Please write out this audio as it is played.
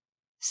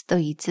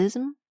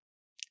Stoicyzm,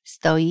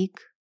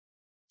 stoik,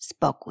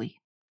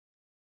 spokój.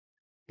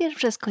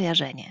 Pierwsze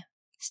skojarzenie.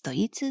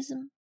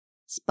 Stoicyzm,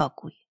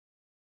 spokój.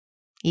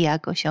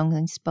 Jak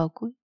osiągnąć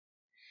spokój?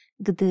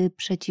 Gdy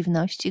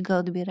przeciwności go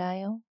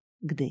odbierają,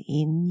 gdy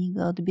inni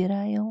go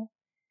odbierają,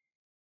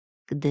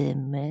 gdy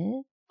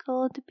my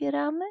go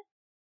odbieramy?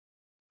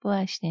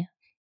 Właśnie.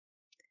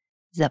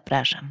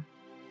 Zapraszam.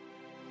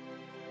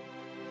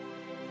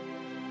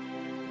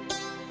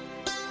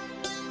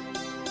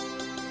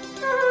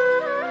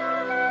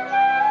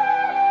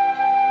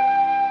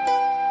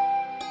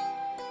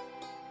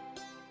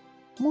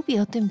 Mówi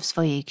o tym w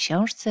swojej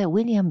książce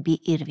William B.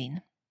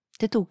 Irwin.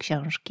 Tytuł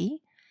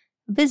książki: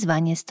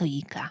 Wyzwanie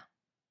stoika.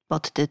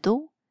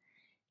 Podtytuł: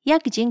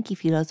 Jak dzięki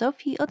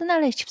filozofii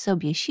odnaleźć w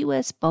sobie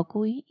siłę,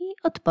 spokój i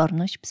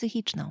odporność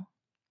psychiczną.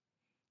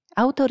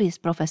 Autor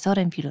jest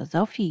profesorem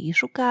filozofii i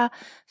szuka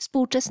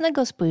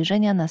współczesnego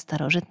spojrzenia na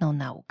starożytną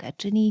naukę,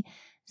 czyli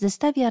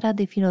zestawia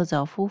rady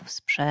filozofów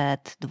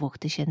sprzed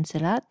 2000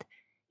 lat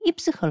i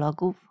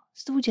psychologów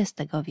z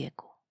XX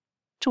wieku.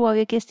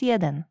 Człowiek jest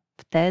jeden,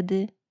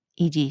 wtedy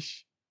i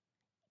dziś.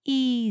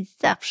 I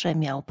zawsze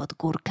miał pod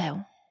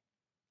górkę.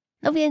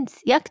 No więc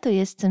jak to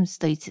jest z tym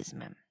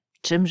stoicyzmem?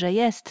 Czymże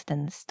jest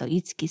ten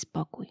stoicki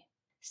spokój?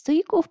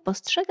 Stoików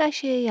postrzega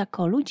się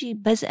jako ludzi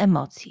bez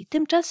emocji.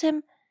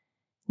 Tymczasem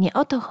nie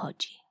o to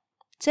chodzi.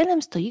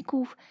 Celem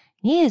stoików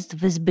nie jest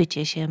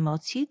wyzbycie się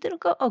emocji,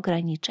 tylko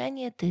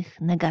ograniczenie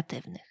tych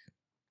negatywnych.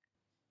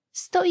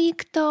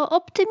 Stoik to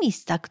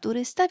optymista,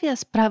 który stawia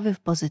sprawy w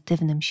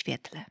pozytywnym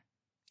świetle.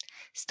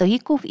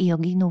 Stoików i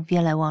joginów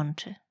wiele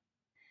łączy.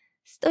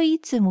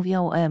 Stoicy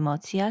mówią o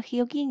emocjach,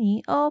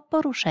 jogini o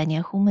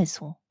poruszeniach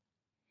umysłu.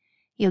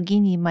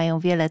 Jogini mają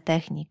wiele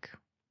technik.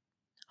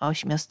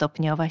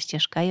 8-stopniowa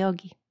ścieżka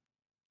jogi.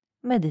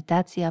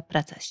 Medytacja,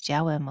 praca z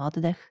ciałem,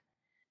 oddech.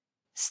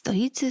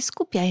 Stoicy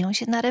skupiają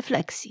się na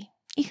refleksji.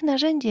 Ich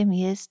narzędziem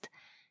jest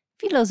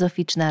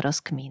filozoficzna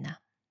rozkmina.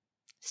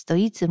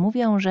 Stoicy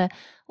mówią, że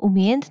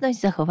umiejętność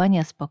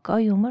zachowania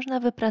spokoju można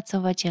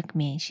wypracować jak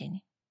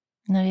mięsień.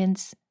 No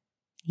więc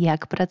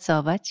jak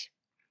pracować?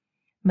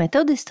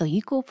 Metody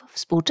stoików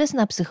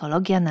współczesna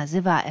psychologia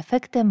nazywa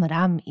efektem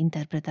ram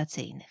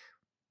interpretacyjnych.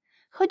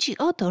 Chodzi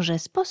o to, że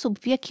sposób,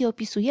 w jaki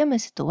opisujemy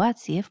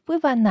sytuację,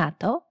 wpływa na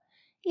to,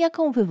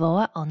 jaką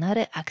wywoła ona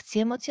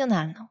reakcję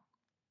emocjonalną.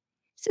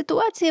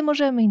 Sytuację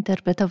możemy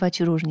interpretować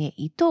różnie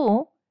i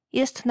tu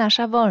jest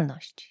nasza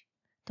wolność.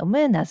 To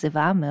my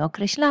nazywamy,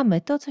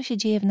 określamy to, co się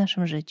dzieje w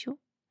naszym życiu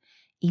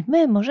i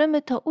my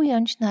możemy to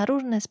ująć na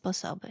różne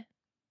sposoby.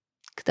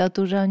 Kto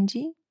tu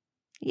rządzi?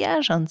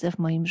 Ja rządzę w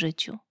moim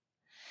życiu.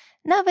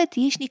 Nawet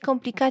jeśli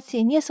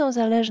komplikacje nie są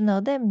zależne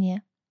ode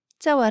mnie,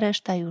 cała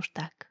reszta już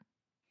tak.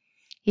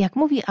 Jak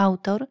mówi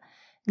autor,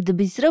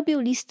 gdybyś zrobił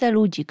listę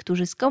ludzi,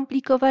 którzy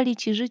skomplikowali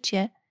ci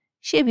życie,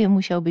 siebie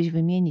musiałbyś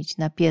wymienić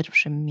na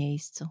pierwszym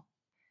miejscu.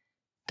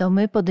 To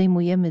my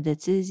podejmujemy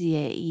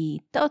decyzje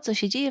i to, co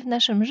się dzieje w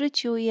naszym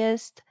życiu,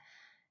 jest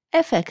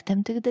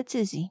efektem tych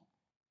decyzji.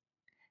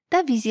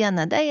 Ta wizja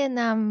nadaje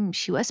nam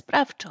siłę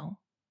sprawczą,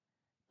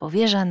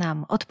 powierza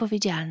nam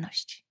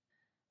odpowiedzialność.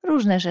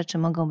 Różne rzeczy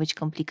mogą być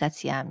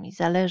komplikacjami,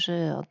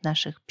 zależy od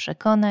naszych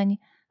przekonań,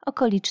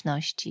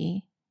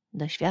 okoliczności,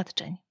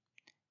 doświadczeń.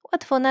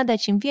 Łatwo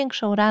nadać im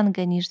większą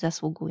rangę niż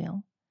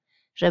zasługują.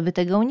 Żeby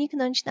tego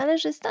uniknąć,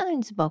 należy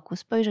stanąć z boku,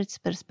 spojrzeć z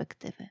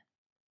perspektywy.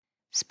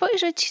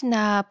 Spojrzeć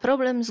na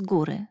problem z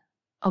góry,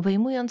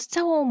 obejmując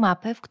całą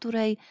mapę, w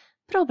której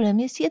problem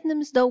jest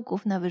jednym z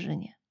dołków na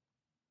wyżynie.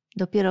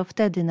 Dopiero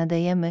wtedy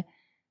nadajemy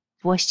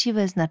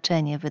właściwe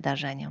znaczenie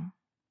wydarzeniom.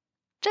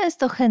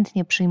 Często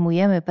chętnie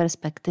przyjmujemy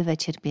perspektywę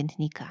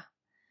cierpiętnika.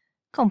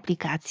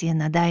 Komplikacje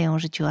nadają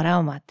życiu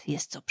aromat,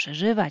 jest co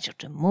przeżywać, o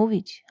czym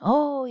mówić.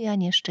 O, ja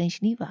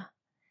nieszczęśliwa.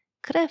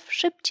 Krew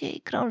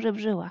szybciej krąży w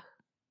żyłach.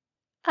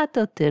 A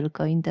to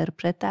tylko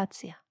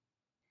interpretacja.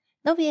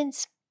 No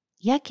więc,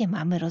 jakie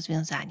mamy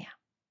rozwiązania?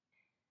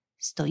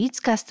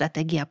 Stoicka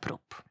strategia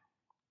prób.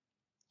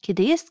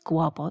 Kiedy jest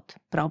kłopot,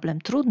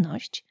 problem,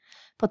 trudność,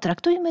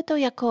 potraktujmy to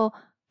jako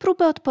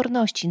próbę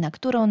odporności, na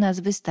którą nas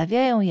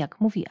wystawiają, jak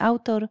mówi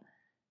autor,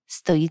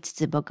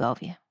 stoiccy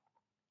bogowie.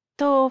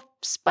 To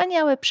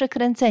wspaniałe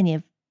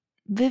przekręcenie,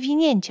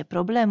 wywinięcie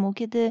problemu,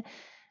 kiedy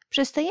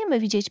przestajemy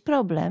widzieć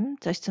problem,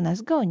 coś co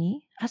nas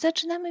goni, a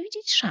zaczynamy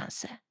widzieć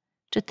szansę,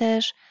 czy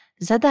też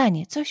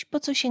zadanie, coś po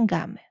co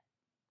sięgamy.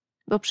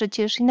 Bo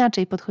przecież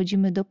inaczej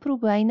podchodzimy do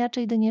próby, a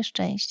inaczej do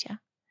nieszczęścia.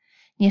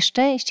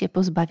 Nieszczęście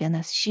pozbawia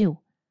nas sił.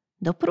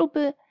 Do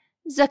próby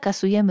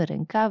zakasujemy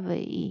rękawy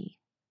i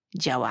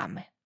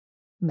działamy.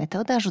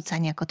 Metoda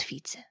rzucania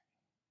kotwicy.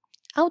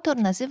 Autor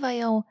nazywa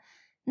ją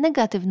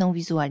negatywną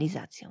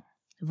wizualizacją.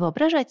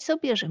 Wyobrażać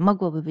sobie, że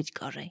mogłoby być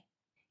gorzej.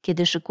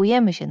 Kiedy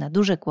szykujemy się na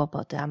duże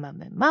kłopoty, a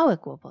mamy małe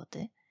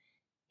kłopoty,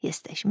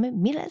 jesteśmy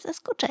mile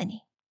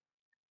zaskoczeni.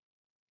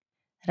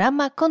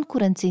 Rama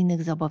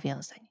konkurencyjnych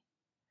zobowiązań.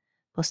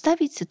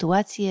 Postawić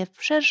sytuację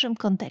w szerszym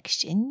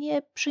kontekście,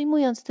 nie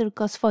przyjmując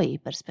tylko swojej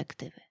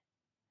perspektywy.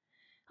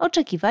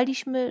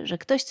 Oczekiwaliśmy, że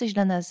ktoś coś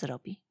dla nas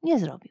zrobi. Nie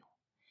zrobił.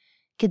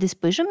 Kiedy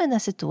spojrzymy na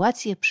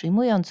sytuację,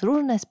 przyjmując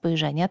różne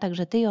spojrzenia,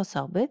 także tej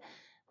osoby,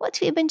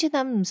 łatwiej będzie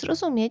nam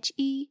zrozumieć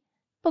i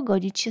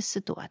pogodzić się z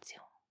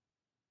sytuacją.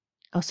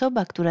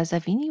 Osoba, która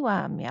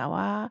zawiniła,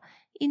 miała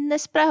inne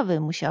sprawy,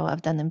 musiała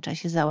w danym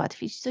czasie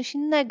załatwić coś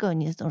innego,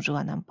 nie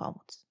zdążyła nam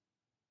pomóc.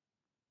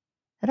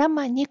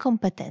 Rama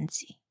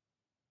niekompetencji.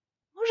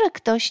 Może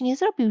ktoś nie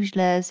zrobił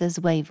źle ze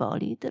złej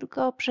woli,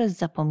 tylko przez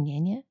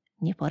zapomnienie,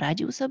 nie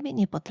poradził sobie,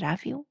 nie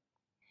potrafił.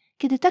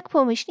 Kiedy tak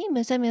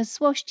pomyślimy, zamiast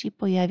złości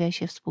pojawia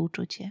się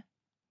współczucie.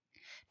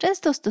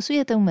 Często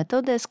stosuję tę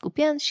metodę,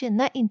 skupiając się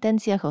na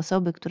intencjach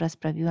osoby, która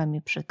sprawiła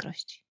mi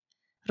przykrość.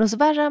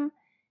 Rozważam,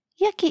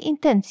 jakie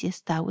intencje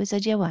stały za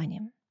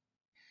działaniem.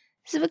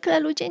 Zwykle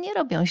ludzie nie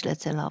robią źle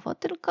celowo,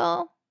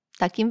 tylko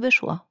tak im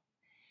wyszło.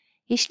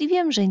 Jeśli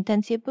wiem, że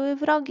intencje były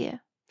wrogie,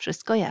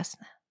 wszystko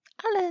jasne,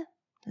 ale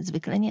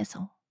zwykle nie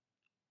są.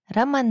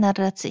 Rama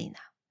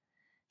narracyjna.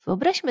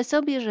 Wyobraźmy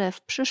sobie, że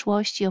w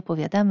przyszłości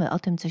opowiadamy o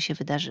tym, co się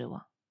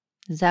wydarzyło.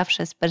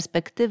 Zawsze z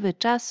perspektywy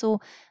czasu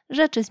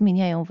rzeczy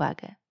zmieniają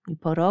wagę. I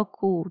po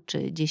roku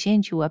czy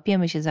 10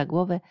 łapiemy się za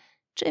głowę,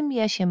 czym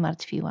ja się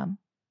martwiłam.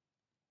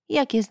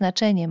 Jakie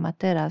znaczenie ma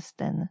teraz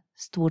ten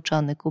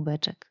stłuczony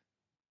kubeczek?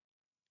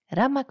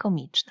 Rama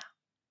komiczna.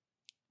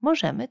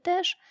 Możemy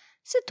też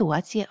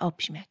sytuację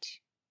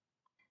obśmiać.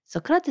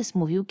 Sokrates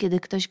mówił, kiedy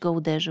ktoś go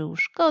uderzył,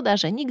 szkoda,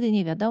 że nigdy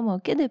nie wiadomo,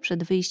 kiedy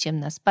przed wyjściem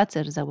na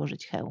spacer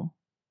założyć hełm.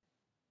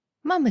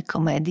 Mamy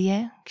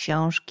komedie,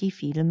 książki,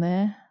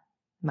 filmy,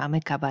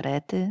 mamy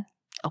kabarety,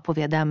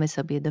 opowiadamy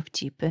sobie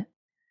dowcipy.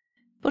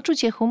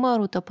 Poczucie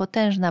humoru to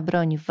potężna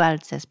broń w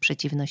walce z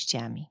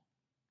przeciwnościami.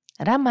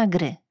 Rama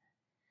gry.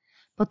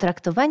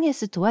 Potraktowanie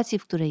sytuacji,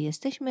 w której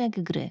jesteśmy,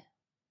 jak gry.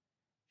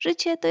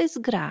 Życie to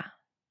jest gra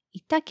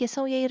i takie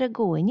są jej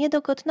reguły.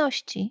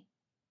 Niedogodności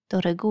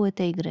to reguły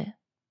tej gry.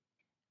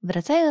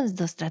 Wracając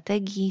do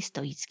strategii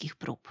stoickich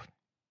prób.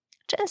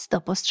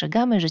 Często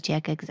postrzegamy życie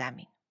jak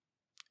egzamin.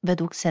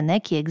 Według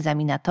Seneki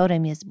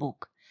egzaminatorem jest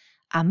Bóg,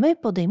 a my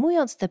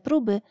podejmując te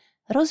próby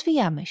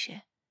rozwijamy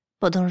się,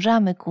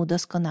 podążamy ku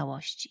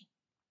doskonałości.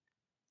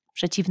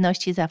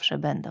 Przeciwności zawsze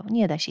będą,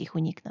 nie da się ich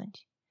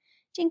uniknąć.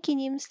 Dzięki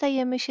nim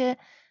stajemy się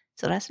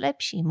coraz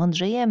lepsi,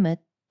 mądrzejemy.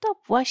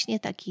 To właśnie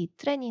taki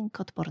trening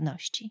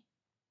odporności.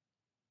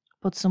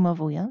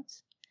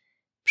 Podsumowując,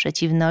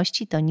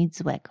 przeciwności to nic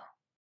złego.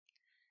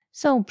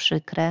 Są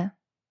przykre,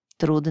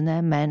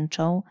 trudne,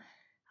 męczą,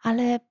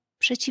 ale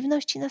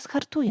przeciwności nas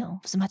hartują,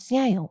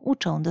 wzmacniają,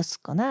 uczą,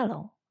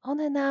 doskonalą.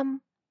 One nam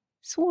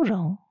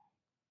służą.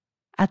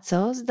 A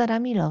co z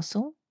darami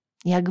losu?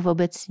 Jak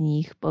wobec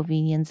nich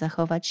powinien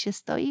zachować się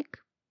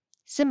stoik?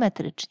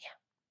 Symetrycznie.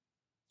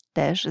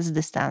 Też z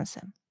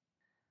dystansem.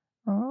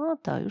 O,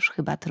 to już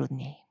chyba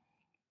trudniej.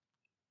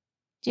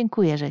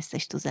 Dziękuję, że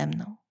jesteś tu ze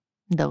mną.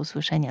 Do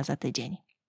usłyszenia za tydzień.